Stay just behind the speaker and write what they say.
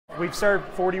we've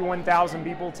served 41,000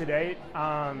 people to date.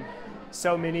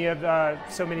 So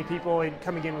many people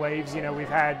coming in waves. You know, we've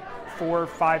had 4 or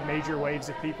 5 major waves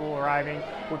of people arriving.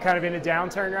 We're kind of in a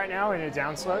downturn right now, in a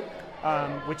downslope,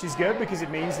 which is good because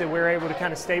it means that we're able to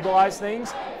kind of stabilize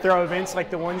things, throw events like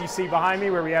the ones you see behind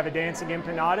me where we have a dancing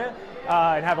empanada,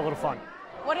 and have a little fun.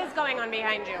 What is going on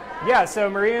behind you? Yeah, so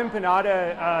Maria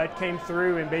Empanada came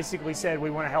through and basically said we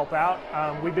want to help out.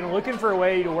 We've been looking for a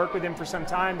way to work with them for some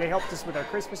time. They helped us with our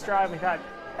Christmas drive. We thought,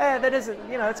 that isn't,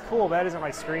 that's cool. That isn't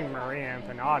like screaming Maria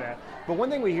Empanada. But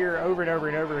one thing we hear over and over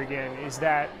and over again is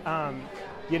that,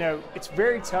 it's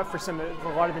very tough for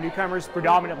a lot of the newcomers,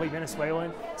 predominantly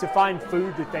Venezuelan, to find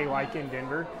food that they like in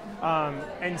Denver.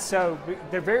 And so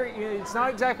it's not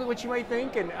exactly what you might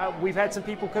think. And we've had some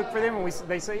people cook for them and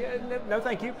they say, no,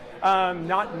 thank you.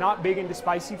 Not big into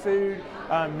spicy food,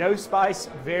 no spice,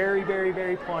 very, very,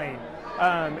 very plain.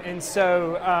 And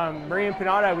so Maria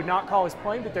Empanada I would not call as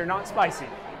plain, but they're not spicy.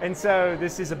 And so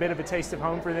this is a bit of a taste of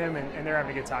home for them, and they're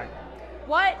having a good time.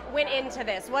 What went into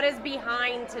this? What is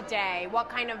behind today? What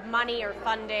kind of money or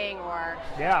funding or?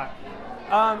 Yeah.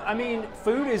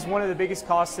 Food is one of the biggest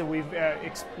costs that we've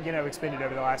expended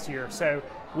over the last year. So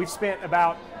we've spent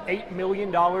about $8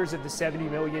 million of the $70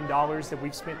 million that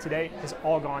we've spent to date has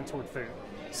all gone toward food.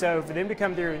 So for them to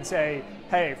come through and say,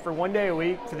 hey, for 1 day a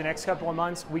week for the next couple of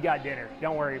months, we got dinner.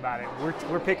 Don't worry about it.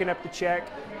 We're picking up the check.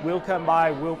 We'll come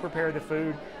by. We'll prepare the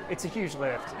food. It's a huge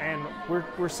lift. And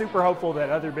we're super hopeful that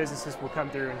other businesses will come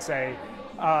through and say,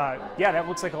 yeah, that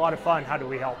looks like a lot of fun. How do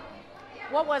we help?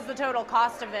 What was the total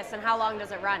cost of this and how long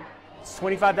does it run? It's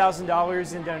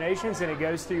 $25,000 in donations, and it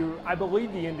goes through, I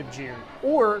believe, the end of June,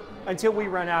 or until we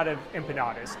run out of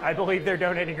empanadas. I believe they're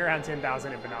donating around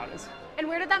 10,000 empanadas. And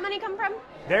where did that money come from?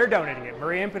 They're donating it,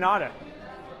 Maria Empanada.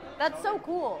 That's so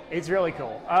cool. It's really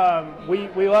cool.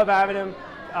 We love having them.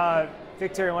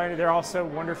 Victor and Lana, they're all so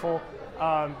wonderful.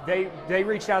 They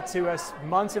reached out to us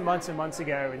months and months and months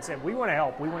ago and said, we want to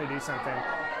help, we want to do something.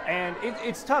 And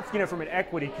it's tough, from an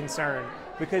equity concern,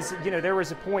 because, there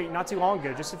was a point not too long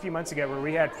ago, just a few months ago, where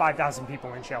we had 5,000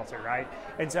 people in shelter, right?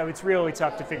 And so it's really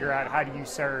tough to figure out how do you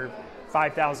serve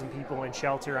 5,000 people in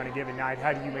shelter on a given night?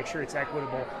 How do you make sure it's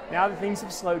equitable? Now that things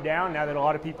have slowed down, now that a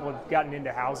lot of people have gotten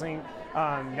into housing,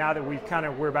 now that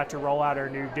we're about to roll out our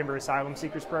new Denver Asylum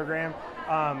Seekers program,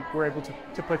 we're able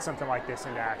to put something like this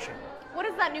into action. What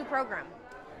is that new program?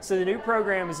 So the new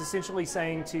program is essentially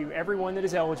saying to everyone that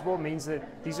is eligible, means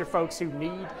that these are folks who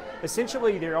need,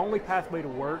 essentially their only pathway to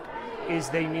work is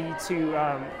they need to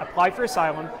apply for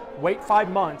asylum, wait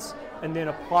 5 months, and then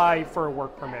apply for a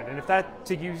work permit. And if that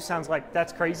to you sounds like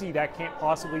that's crazy, that can't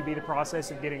possibly be the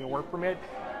process of getting a work permit,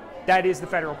 that is the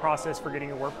federal process for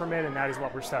getting a work permit, and that is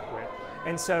what we're stuck with.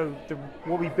 And so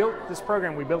when we built this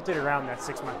program, we built it around that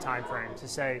 6-month time frame to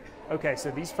say, okay,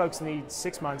 so these folks need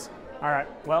 6 months. All right,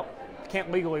 well,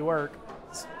 can't legally work.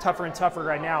 It's tougher and tougher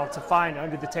right now to find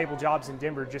under-the-table jobs in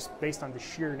Denver just based on the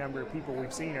sheer number of people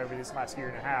we've seen over this last year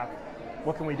and a half.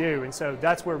 What can we do? And so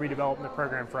that's where we developed the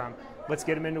program from. Let's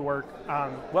get them into work.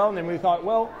 And then we thought,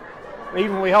 well,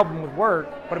 even when we help them with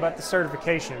work, what about the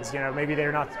certifications? Maybe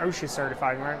they're not OSHA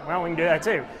certified. Well, we can do that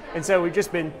too. And so we've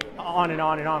just been on and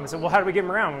on and on. We said, well, how do we get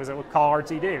them around? We said, we'll call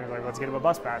RTD. We was like, let's get them a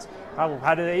bus pass. Well,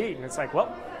 how do they eat? And it's like,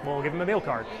 well, we'll give them a meal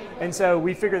card. And so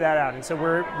we figured that out. And so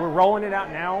we're rolling it out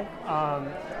now.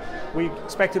 We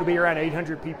expect it to be around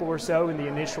 800 people or so in the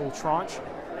initial tranche.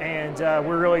 And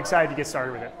we're really excited to get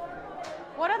started with it.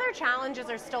 What other challenges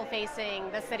are still facing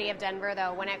the city of Denver,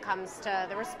 though, when it comes to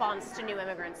the response to new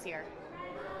immigrants here?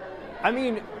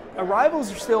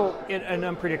 Arrivals are still an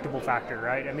unpredictable factor,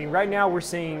 right? Right now we're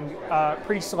seeing a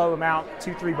pretty slow amount,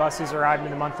 2-3 buses arriving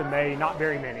in the month of May, not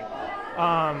very many.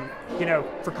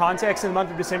 For context, in the month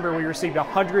of December, we received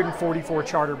 144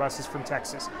 charter buses from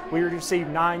Texas. We received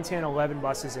 9, 10, 11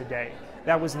 buses a day.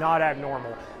 That was not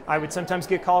abnormal. I would sometimes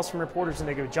get calls from reporters and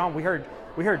they go, John, we heard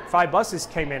 5 buses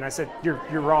came in. I said, you're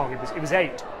wrong. It was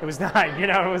 8. It was 9.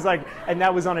 It was like, and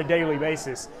that was on a daily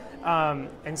basis.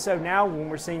 And so now when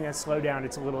we're seeing that slow down,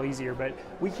 it's a little easier, but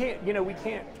we can't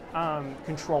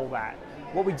control that.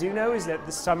 What we do know is that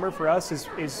the summer for us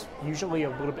is usually a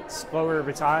little bit slower of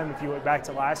a time. If you look back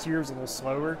to last year, it was a little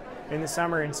slower in the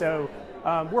summer. And so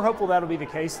we're hopeful that'll be the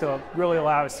case to really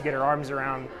allow us to get our arms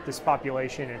around this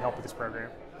population and help with this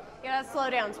program. Yeah, that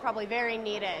slowdown is probably very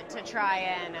needed to try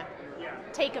and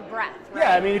take a breath,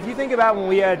 right? Yeah, if you think about when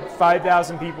we had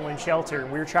 5,000 people in shelter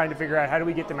and we were trying to figure out how do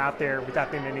we get them out there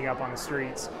without them ending up on the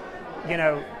streets,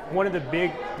 one of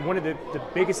the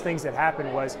biggest things that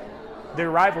happened was the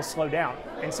arrivals slowed down.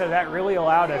 And so that really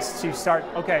allowed us to start,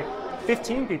 okay,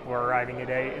 15 people are arriving a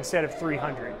day instead of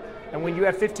 300. And when you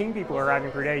have 15 people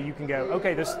arriving per day, you can go,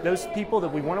 okay, those people that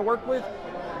we want to work with,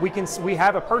 we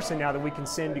have a person now that we can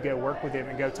send to go work with them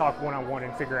and go talk one-on-one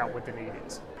and figure out what the need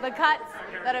is. The cuts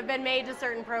that have been made to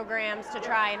certain programs to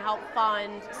try and help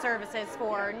fund services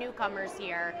for newcomers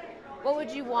here, what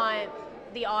would you want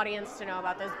the audience to know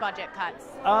about those budget cuts?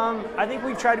 I think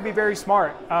we've tried to be very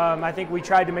smart. I think we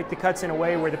tried to make the cuts in a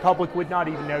way where the public would not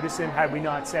even notice them had we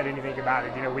not said anything about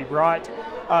it. You know, we brought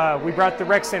the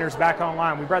rec centers back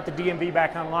online. We brought the DMV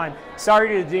back online.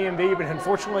 Sorry to the DMV, but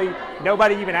unfortunately,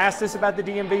 nobody even asked us about the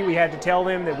DMV. We had to tell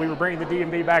them that we were bringing the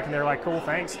DMV back, and they're like, cool,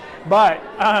 thanks. But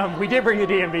we did bring the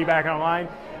DMV back online.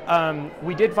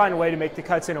 We did find a way to make the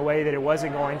cuts in a way that it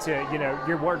wasn't going to, you know,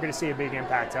 you weren't going to see a big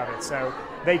impact of it. So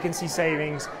vacancy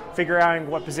savings, figure out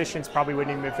what positions probably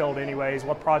wouldn't even be filled anyways,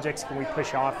 what projects can we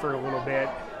push off for a little bit,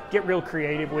 get real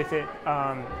creative with it.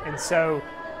 And so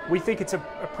we think it's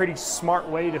a pretty smart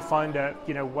way to fund,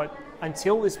 you know, what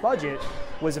until this budget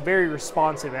was a very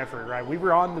responsive effort, right? We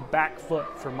were on the back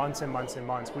foot for months and months and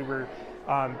months. We were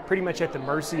pretty much at the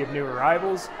mercy of new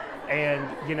arrivals. And,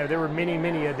 you know, there were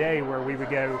many a day where we would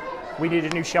go, we need a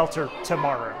new shelter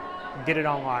tomorrow, get it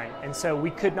online. And so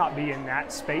we could not be in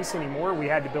that space anymore. We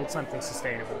had to build something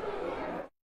sustainable.